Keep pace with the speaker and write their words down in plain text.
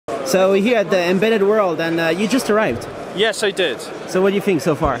So we're here at the Embedded World, and you just arrived. Yes, I did. So what do you think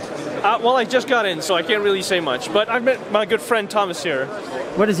so far? Well, I just got in, so I can't really say much. But I've met my good friend Thomas here.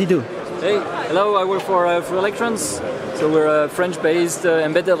 What does he do? Hey, hello, I work for Electrons. So we're a French-based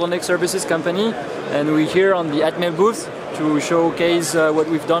embedded Linux services company, and we're here on the Atmel booth to showcase what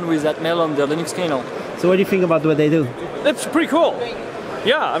we've done with Atmel on the Linux kernel. So what do you think about what they do? It's pretty cool.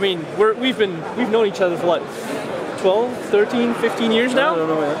 Yeah, I mean, we've known each other for what, 12, 13, 15 years now? I don't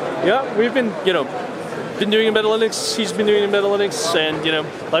know. Yeah, we've been, been doing embedded Linux, he's been doing embedded Linux, and,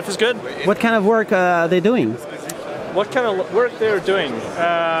 life is good. What kind of work are they doing? What kind of work they're doing?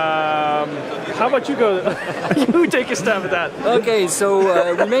 How about you go? You take a stab at that. Okay,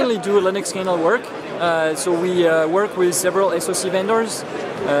 so we mainly do Linux kernel work. So we work with several SoC vendors.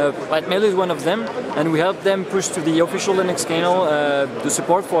 Atmel is one of them, and we help them push to the official Linux kernel the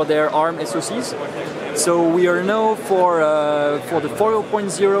support for their ARM SoCs. So we are now for the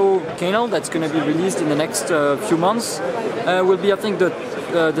 4.0 kernel that's going to be released in the next few months. Will be, I think,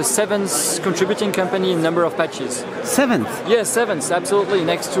 the seventh contributing company in number of patches. Seventh? Yes, seventh, absolutely.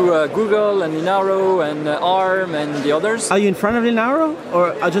 Next to Google and Linaro and ARM and the others. Are you in front of Linaro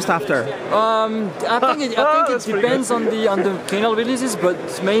or just after? I think it depends on the kernel releases, but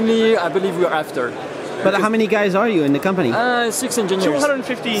mainly I believe we are after. But how many guys are you in the company? 6 engineers.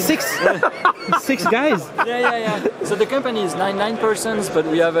 215. Six guys? Yeah. So the company is nine persons, but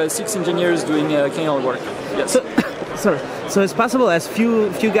we have 6 engineers doing kernel work. Yes. So it's possible as few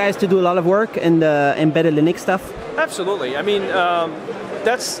guys to do a lot of work in the embedded Linux stuff? Absolutely. I mean,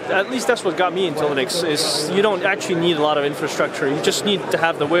 that's what got me into Linux, is you don't actually need a lot of infrastructure. You just need to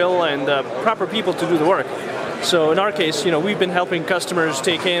have the will and proper people to do the work. So in our case, we've been helping customers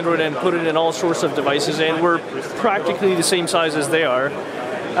take Android and put it in all sorts of devices, and we're practically the same size as they are.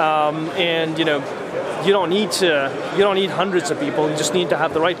 And you don't need hundreds of people. You just need to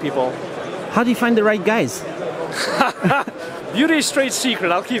have the right people. How do you find the right guys? Beauty is straight secret.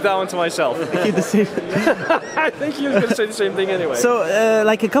 I'll keep that one to myself. Keep the secret. I think you were going to say the same thing anyway. So,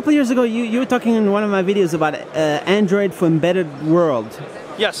 like a couple years ago, you were talking in one of my videos about Android for embedded world.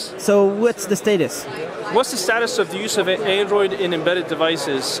 Yes. So, what's the status? What's the status of the use of Android in embedded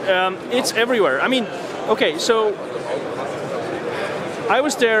devices? It's everywhere. I mean, okay, so I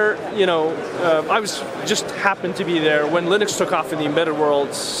was there, just happened to be there when Linux took off in the embedded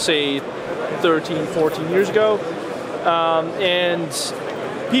world, say 13, 14 years ago. And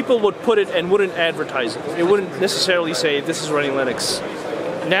people would put it and wouldn't advertise it. It wouldn't necessarily say, this is running Linux.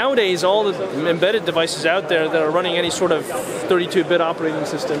 Nowadays, all the embedded devices out there that are running any sort of 32-bit operating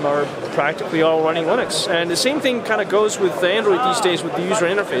system are practically all running Linux. And the same thing kind of goes with Android these days with the user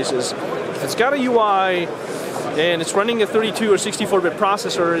interfaces. If it's got a UI and it's running a 32 or 64-bit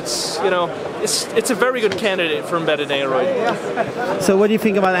processor, it's a very good candidate for embedded Android. So what do you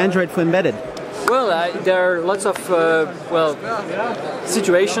think about Android for embedded? Well, there are lots of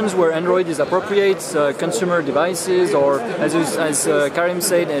situations where Android is appropriate, consumer devices, or as Karim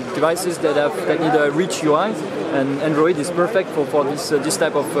said, devices that need a rich UI, and Android is perfect for this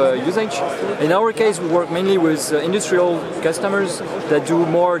type of usage. In our case, we work mainly with industrial customers that do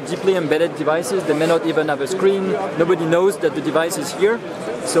more deeply embedded devices. They may not even have a screen. Nobody knows that the device is here.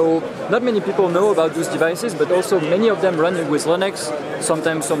 So not many people know about those devices, but also many of them run with Linux,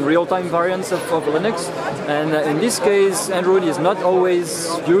 sometimes some real-time variants of Linux. And in this case, Android is not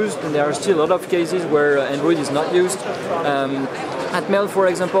always used, and there are still a lot of cases where Android is not used. Atmel, for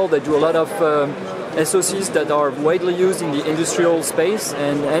example, they do a lot of SoCs that are widely used in the industrial space,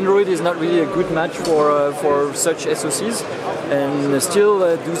 and Android is not really a good match for such SoCs. And still,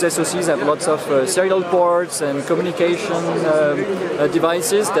 those SoCs have lots of serial ports and communication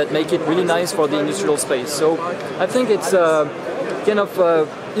devices that make it really nice for the industrial space. So I think it's kind of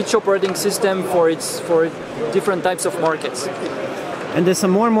each operating system for different types of markets. And there's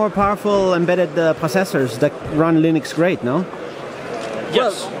some more and more powerful embedded processors that run Linux great, no?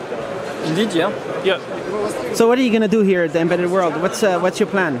 Yes. Well, indeed, yeah. Yeah. So what are you going to do here at the Embedded World? What's your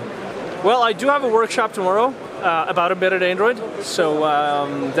plan? Well, I do have a workshop tomorrow about embedded Android, so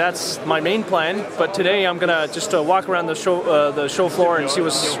that's my main plan. But today I'm gonna just walk around the show floor and see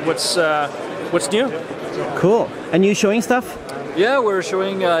what's new. Cool. And you showing stuff? Yeah, we're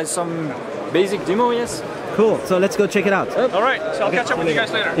showing some basic demo. Yes. Cool. So let's go check it out. All right. So I'll catch up with you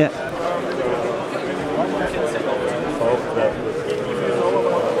guys later. Yeah.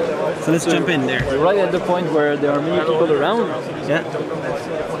 So let's jump in there. We're right at the point where there are many people around. Yeah.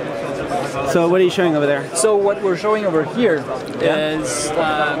 So what are you showing over there? So what we're showing over here is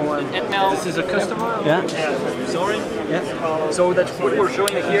Atmel. This is a customer. Yeah. Sorry. Yeah. So that's what we're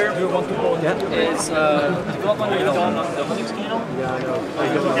showing here Yeah. is development we've done on the Linux kernel.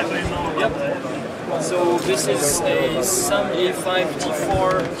 Yep. So this is a SAM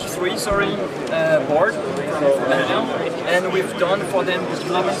A5T4-3 board from Atmel, and we've done for them the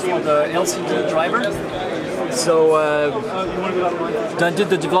development for the LCD driver. So I did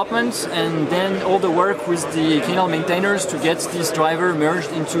the development and then all the work with the kernel maintainers to get this driver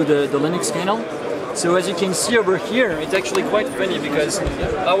merged into the Linux kernel. So as you can see over here, it's actually quite funny because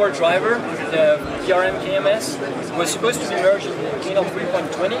our driver, the PRM KMS, was supposed to be merged in kernel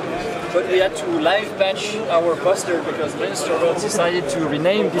 3.20, but we had to live patch our poster because Linus Torvalds decided to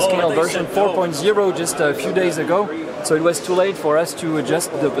rename this kernel version 4.0 just a few days ago. So it was too late for us to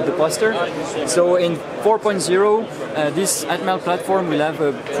adjust the poster. So in 4.0, this Atmel platform will have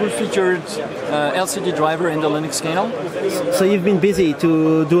a full-featured LCD driver in the Linux kernel. So you've been busy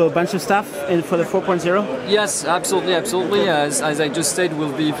to do a bunch of stuff for the 4.0? Yes, absolutely, absolutely. As I just said,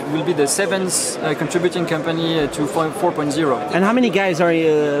 we'll be the seventh contributing company to 4.0. And how many guys are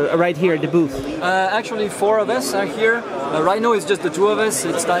right here at the booth? Actually, 4 of us are here. Right now, it's just the 2 of us.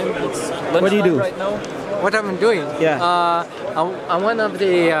 It's time. It's lunchtime. What do you do right now? What I'm doing? Yeah. I'm one of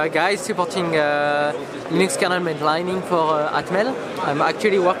the guys supporting Linux kernel mainlining for Atmel. I'm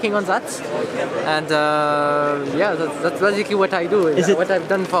actually working on that, and yeah, that's basically what I do. What I've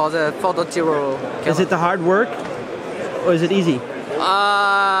done for the 4.0 kernel. Is it the hard work, or is it easy?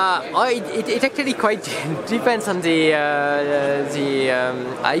 It actually quite depends on the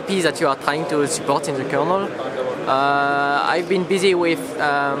IP that you are trying to support in the kernel. I've been busy with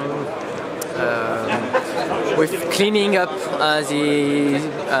cleaning up the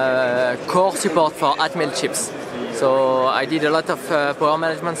core support for Atmel chips. So I did a lot of power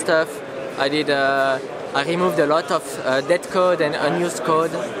management stuff. I removed a lot of dead code and unused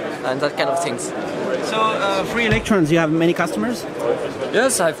code and that kind of things. So for Electrons, you have many customers?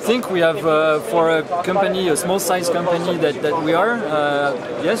 Yes, I think we have for a company, a small-sized company that we are.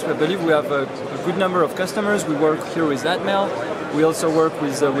 Yes, we believe we have a good number of customers. We work here with Atmel. We also work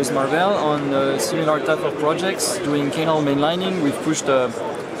with Marvell on similar type of projects, doing kernel mainlining. We've pushed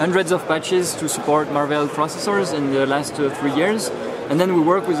hundreds of patches to support Marvell processors in the last 3 years. And then we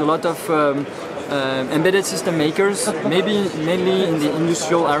work with a lot of embedded system makers, mainly in the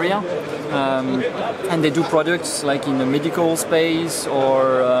industrial area. And they do products like in the medical space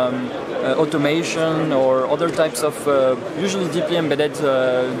or automation or other types of usually deeply embedded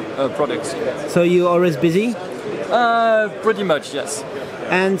products. So you're always busy? Pretty much, yes.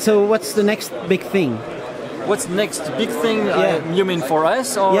 And so what's the next big thing? What's the next big thing, you mean for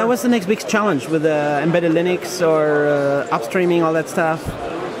us? Or? Yeah, what's the next big challenge with embedded Linux or upstreaming, all that stuff?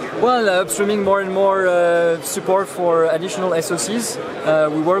 Well, upstreaming more and more support for additional SoCs.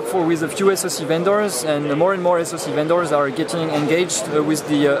 We work with a few SoC vendors, and more SoC vendors are getting engaged with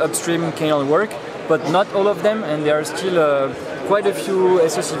the upstream kernel work, but not all of them, and there are still quite a few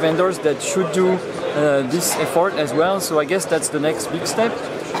SoC vendors that should do this effort as well. So I guess that's the next big step.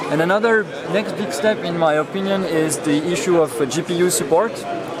 And another next big step, in my opinion, is the issue of GPU support.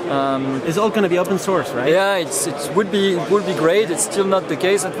 It's all going to be open source, right? Yeah, it would be great. It's still not the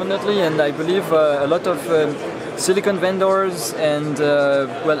case, unfortunately, and I believe a lot of silicon vendors and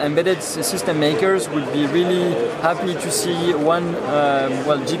embedded system makers would be really happy to see one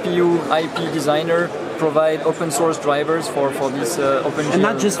GPU IP designer provide open source drivers for this open. And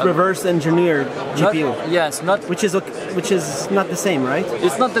not just reverse engineered GPU. Which is not the same, right?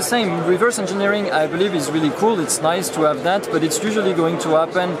 It's not the same. Reverse engineering, I believe, is really cool. It's nice to have that, but it's usually going to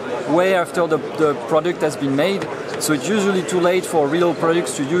happen way after the product has been made. So it's usually too late for real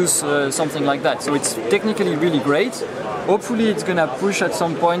products to use something like that. So it's technically really great. Hopefully it's going to push at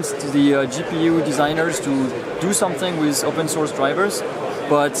some point the GPU designers to do something with open source drivers,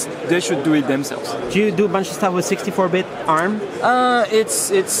 but they should do it themselves. Do you do a bunch of stuff with 64-bit ARM?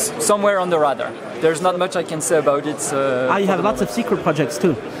 It's somewhere on the radar. There's not much I can say about it. You have lots of secret projects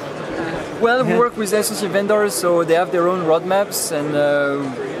too. Well, we work with SoC vendors, so they have their own roadmaps, and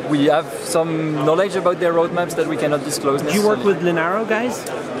we have some knowledge about their roadmaps that we cannot disclose. Do you work with Linaro guys?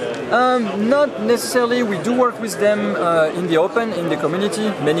 Not necessarily. We do work with them in the open, in the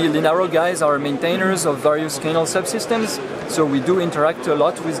community. Many Linaro guys are maintainers of various kernel subsystems, so we do interact a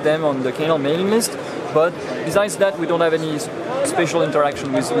lot with them on the kernel mailing list. But besides that, we don't have any special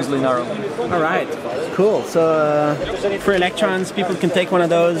interaction with Linaro. All right, cool. So for Electrons, people can take one of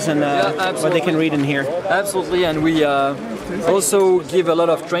those and what they can read in here. Absolutely, and we also give a lot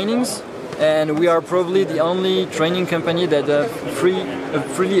of trainings, and we are probably the only training company that have free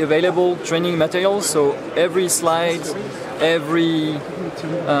freely available training materials. So every slide, every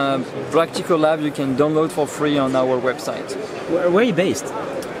practical lab you can download for free on our website. Where are you based?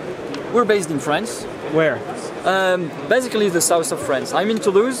 We're based in France. Where? Basically the south of France. I'm in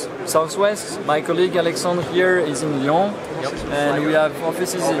Toulouse, southwest. My colleague Alexandre here is in Lyon. Yep. And we have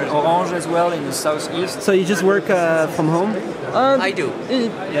offices in Orange as well in the southeast. So you just work from home? I do.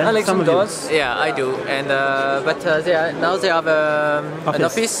 Yeah, Alexandre does. Yeah, I do. And but now they have an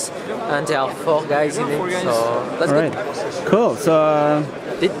office, and there are 4 guys in it. So that's good. Cool. So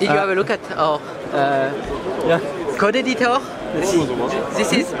did you have a look at our code editor?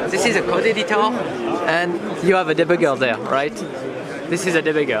 This is a code editor, and you have a debugger there, right? This is a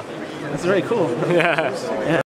debugger. That's very cool. Yeah.